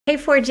Hey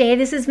 4J,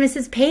 this is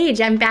Mrs. Page.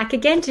 I'm back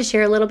again to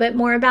share a little bit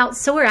more about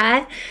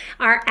Sora,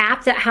 our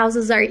app that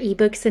houses our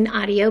ebooks and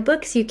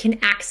audiobooks. You can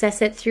access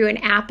it through an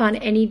app on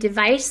any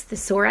device, the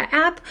Sora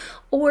app,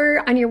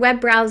 or on your web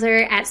browser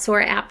at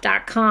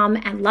soraapp.com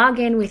and log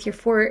in with your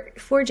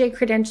 4J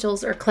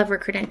credentials or Clever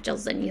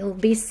credentials and you'll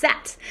be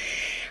set.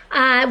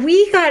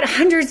 We got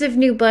hundreds of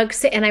new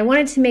books and I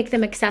wanted to make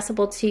them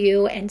accessible to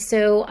you, and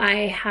so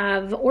I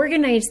have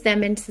organized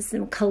them into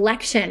some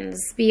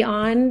collections.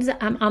 Beyond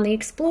on the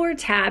Explore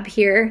tab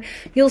here,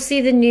 you'll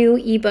see the new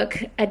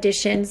ebook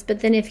editions, but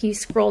then if you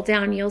scroll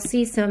down, you'll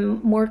see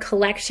some more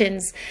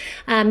collections.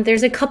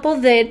 There's a couple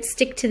that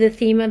stick to the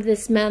theme of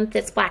this month.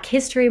 It's Black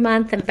History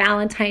Month and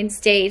Valentine's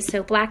Day,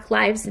 so Black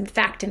Lives in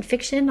Fact and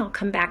Fiction. I'll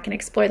come back and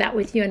explore that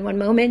with you in one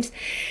moment.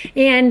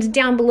 And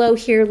down below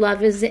here,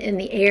 Love is in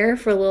the Air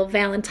for a little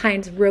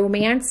Valentine's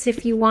romance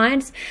if you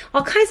want.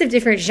 All kinds of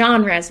different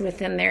genres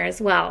within there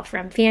as well,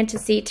 from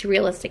fantasy to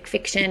realistic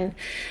fiction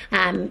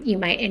you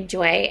might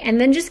enjoy.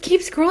 And then just keep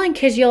scrolling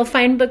because you'll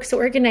find books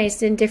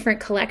organized in different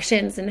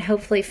collections and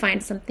hopefully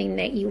find something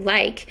that you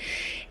like.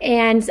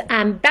 And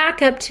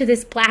back up to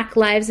this Black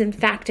Lives in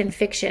Fact and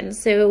Fiction.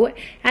 So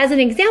as an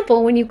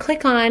example, when you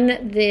click on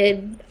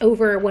the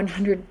over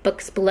 100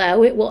 books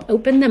below, it will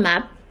open them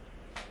up.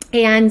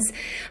 And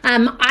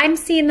I'm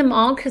seeing them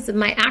all because of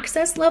my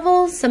access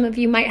levels. Some of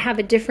you might have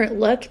a different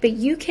look, but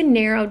you can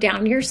narrow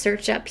down your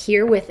search up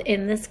here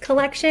within this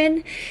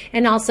collection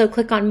and also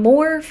click on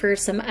more for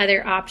some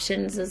other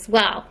options as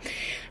well.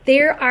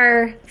 There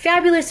are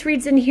fabulous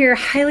reads in here,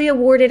 highly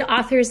awarded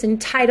authors and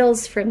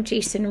titles from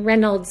Jason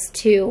Reynolds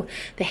to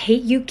The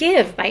Hate You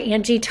Give by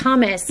Angie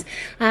Thomas.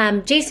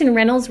 Jason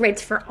Reynolds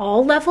writes for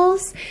all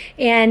levels,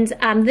 and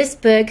this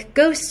book,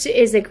 Ghost,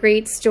 is a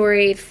great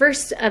story,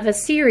 first of a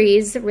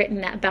series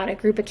written about a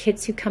group of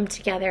kids who come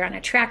together on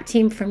a track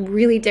team from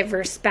really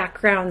diverse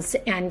backgrounds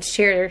and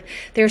share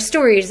their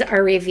stories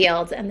are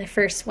revealed. And the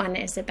first one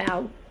is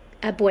about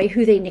a boy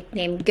who they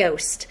nicknamed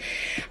Ghost.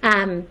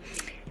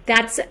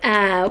 That's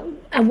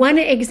one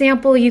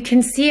example. You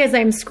can see as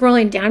I'm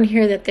scrolling down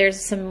here that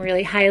there's some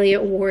really highly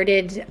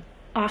awarded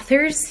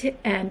authors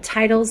and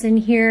titles in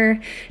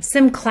here.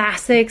 Some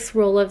classics,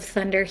 Roll of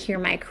Thunder, Hear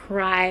My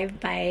Cry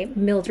by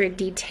Mildred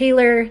D.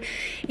 Taylor.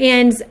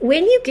 And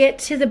when you get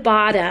to the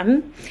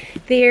bottom,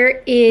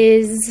 there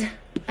is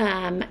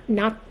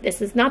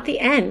this is not the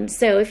end.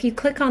 So if you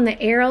click on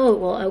the arrow, it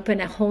will open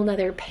a whole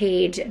nother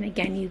page, and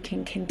again you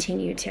can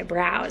continue to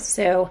browse.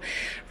 So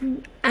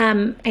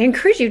I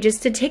encourage you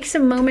just to take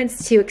some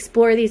moments to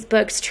explore these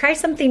books. Try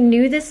something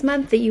new this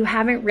month that you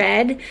haven't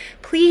read.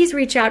 Please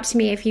reach out to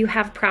me if you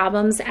have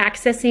problems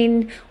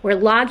accessing or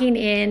logging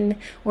in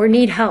or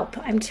need help.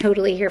 I'm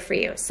totally here for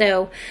you.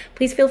 So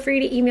please feel free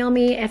to email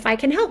me if I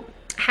can help.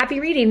 Happy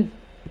reading.